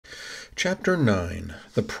Chapter 9.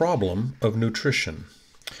 The Problem of Nutrition.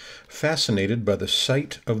 Fascinated by the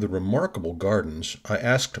sight of the remarkable gardens, I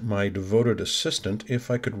asked my devoted assistant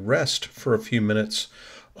if I could rest for a few minutes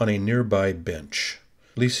on a nearby bench.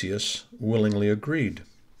 Lysias willingly agreed.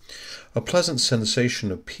 A pleasant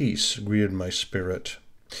sensation of peace greeted my spirit.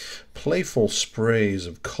 Playful sprays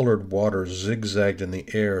of colored water zigzagged in the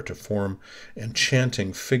air to form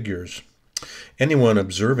enchanting figures. Anyone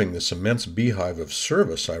observing this immense beehive of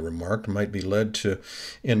service, I remarked, might be led to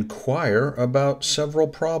inquire about several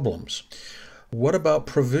problems. What about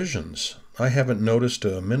provisions? I haven't noticed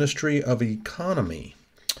a ministry of economy.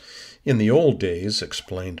 In the old days,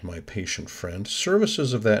 explained my patient friend,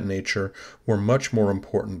 services of that nature were much more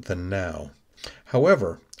important than now.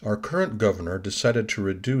 However, our current governor decided to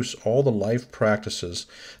reduce all the life practices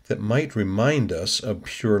that might remind us of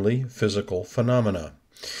purely physical phenomena.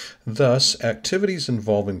 Thus, activities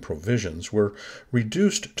involving provisions were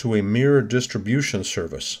reduced to a mere distribution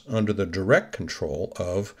service under the direct control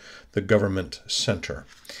of the government center.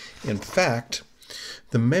 In fact,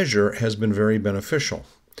 the measure has been very beneficial.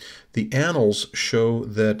 The annals show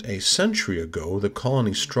that a century ago the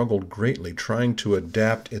colony struggled greatly trying to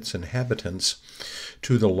adapt its inhabitants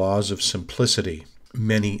to the laws of simplicity.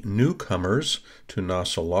 Many newcomers to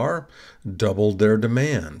Nasolar doubled their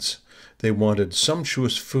demands. They wanted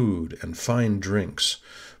sumptuous food and fine drinks,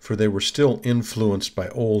 for they were still influenced by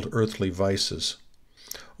old earthly vices.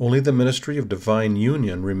 Only the ministry of divine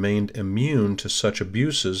union remained immune to such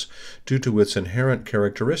abuses due to its inherent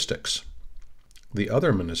characteristics. The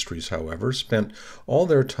other ministries, however, spent all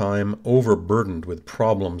their time overburdened with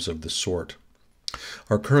problems of the sort.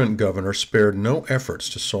 Our current governor spared no efforts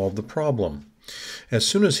to solve the problem. As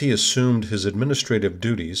soon as he assumed his administrative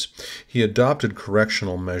duties, he adopted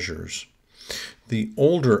correctional measures. The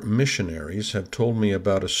older missionaries have told me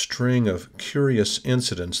about a string of curious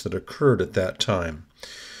incidents that occurred at that time.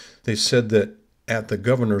 They said that at the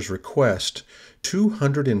governor's request,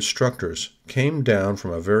 200 instructors came down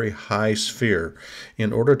from a very high sphere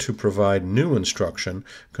in order to provide new instruction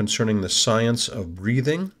concerning the science of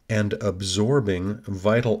breathing and absorbing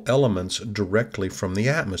vital elements directly from the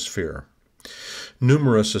atmosphere.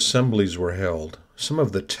 Numerous assemblies were held. Some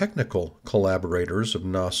of the technical collaborators of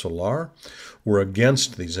Nasolar were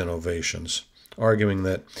against these innovations, arguing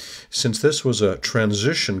that since this was a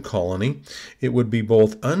transition colony, it would be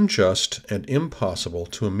both unjust and impossible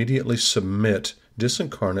to immediately submit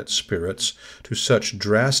disincarnate spirits to such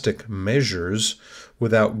drastic measures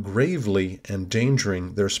without gravely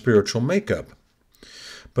endangering their spiritual makeup.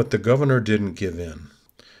 But the governor didn't give in.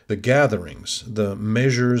 The gatherings, the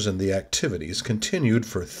measures, and the activities continued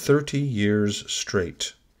for 30 years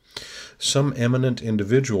straight. Some eminent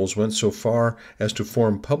individuals went so far as to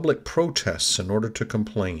form public protests in order to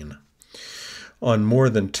complain. On more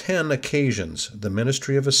than 10 occasions, the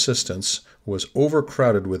Ministry of Assistance was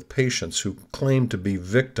overcrowded with patients who claimed to be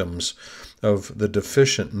victims of the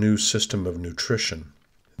deficient new system of nutrition.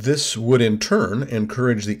 This would in turn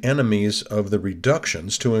encourage the enemies of the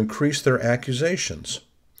reductions to increase their accusations.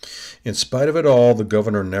 In spite of it all, the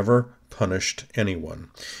governor never punished anyone.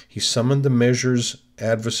 He summoned the measure's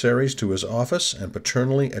adversaries to his office and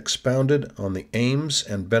paternally expounded on the aims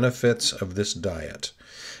and benefits of this diet,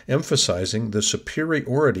 emphasizing the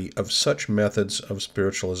superiority of such methods of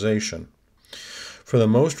spiritualization. For the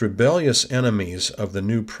most rebellious enemies of the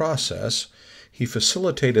new process, he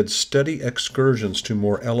facilitated steady excursions to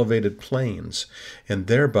more elevated planes and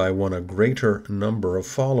thereby won a greater number of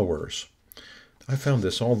followers. I found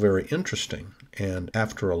this all very interesting, and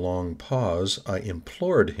after a long pause, I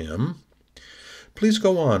implored him, "Please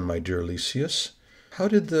go on, my dear Lysias. How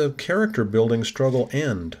did the character-building struggle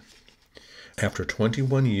end?" After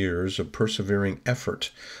 21 years of persevering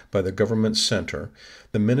effort by the government center,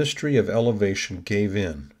 the Ministry of Elevation gave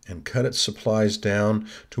in and cut its supplies down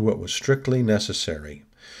to what was strictly necessary.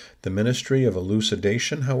 The Ministry of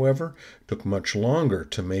Elucidation, however, took much longer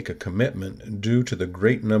to make a commitment due to the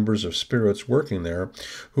great numbers of spirits working there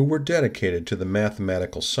who were dedicated to the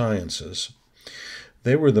mathematical sciences.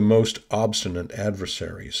 They were the most obstinate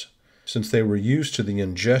adversaries, since they were used to the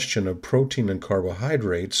ingestion of protein and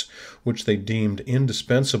carbohydrates, which they deemed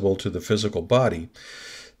indispensable to the physical body.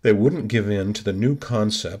 They wouldn't give in to the new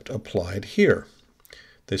concept applied here.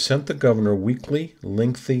 They sent the governor weekly,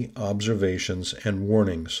 lengthy observations and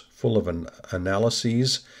warnings full of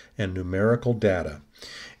analyses and numerical data,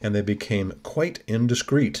 and they became quite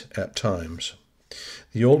indiscreet at times.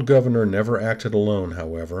 The old governor never acted alone,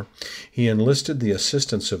 however. He enlisted the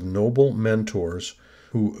assistance of noble mentors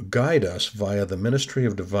who guide us via the ministry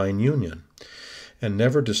of divine union, and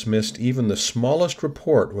never dismissed even the smallest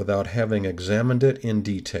report without having examined it in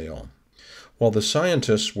detail. While the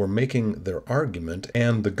scientists were making their argument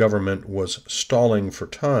and the government was stalling for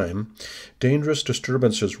time, dangerous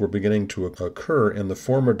disturbances were beginning to occur in the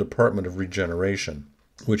former Department of Regeneration,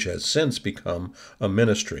 which has since become a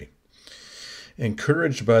ministry.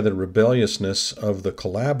 Encouraged by the rebelliousness of the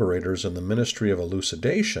collaborators in the Ministry of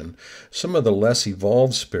Elucidation, some of the less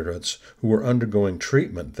evolved spirits who were undergoing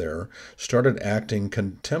treatment there started acting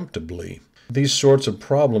contemptibly. These sorts of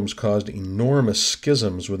problems caused enormous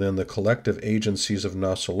schisms within the collective agencies of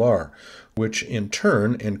Nasolar, which in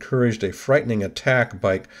turn encouraged a frightening attack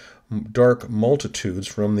by dark multitudes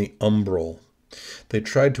from the umbral. They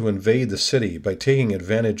tried to invade the city by taking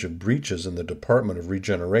advantage of breaches in the Department of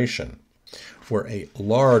Regeneration, where a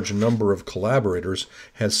large number of collaborators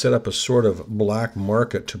had set up a sort of black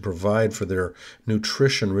market to provide for their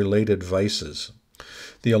nutrition-related vices.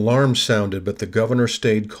 The alarm sounded, but the governor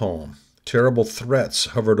stayed calm. Terrible threats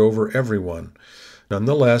hovered over everyone.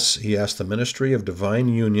 Nonetheless, he asked the Ministry of Divine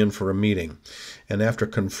Union for a meeting, and after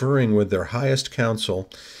conferring with their highest council,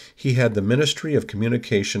 he had the Ministry of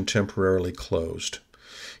Communication temporarily closed.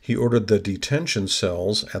 He ordered the detention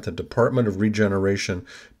cells at the Department of Regeneration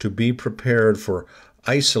to be prepared for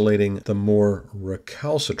isolating the more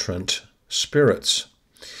recalcitrant spirits.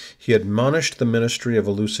 He admonished the Ministry of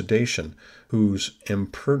Elucidation, whose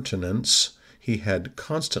impertinence he had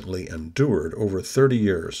constantly endured over 30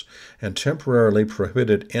 years, and temporarily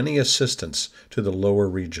prohibited any assistance to the lower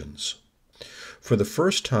regions. For the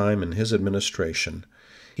first time in his administration,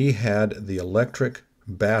 he had the electric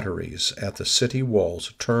batteries at the city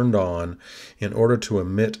walls turned on in order to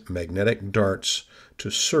emit magnetic darts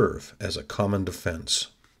to serve as a common defense.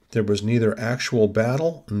 There was neither actual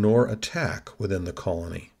battle nor attack within the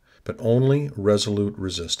colony, but only resolute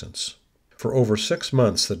resistance. For over 6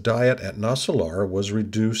 months, the diet at Nasolar was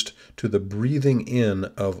reduced to the breathing in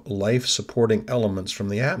of life-supporting elements from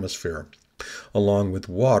the atmosphere, along with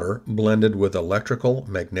water blended with electrical,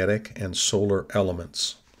 magnetic, and solar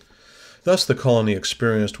elements. Thus the colony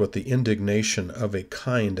experienced what the indignation of a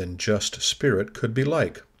kind and just spirit could be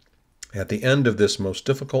like. At the end of this most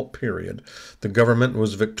difficult period, the government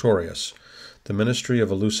was victorious. The Ministry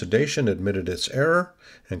of Elucidation admitted its error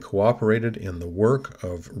and cooperated in the work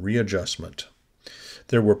of readjustment.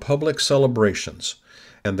 There were public celebrations,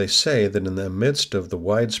 and they say that in the midst of the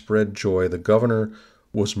widespread joy, the governor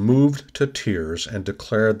was moved to tears and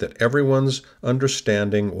declared that everyone's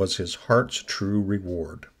understanding was his heart's true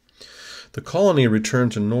reward. The colony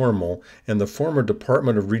returned to normal, and the former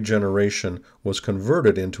Department of Regeneration was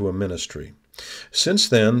converted into a ministry. Since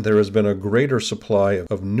then, there has been a greater supply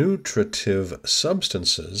of nutritive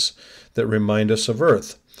substances that remind us of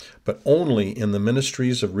Earth, but only in the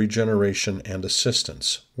ministries of regeneration and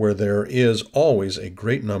assistance, where there is always a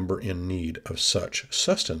great number in need of such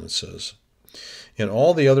sustenances. In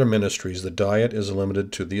all the other ministries, the diet is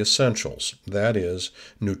limited to the essentials. That is,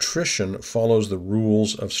 nutrition follows the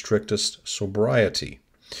rules of strictest sobriety.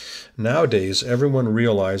 Nowadays, everyone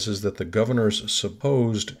realizes that the governor's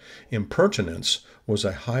supposed impertinence was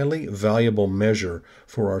a highly valuable measure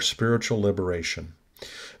for our spiritual liberation.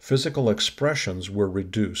 Physical expressions were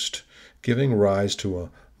reduced, giving rise to a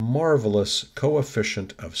marvelous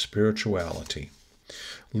coefficient of spirituality.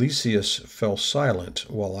 Lysias fell silent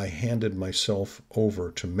while I handed myself over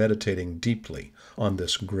to meditating deeply on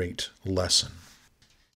this great lesson.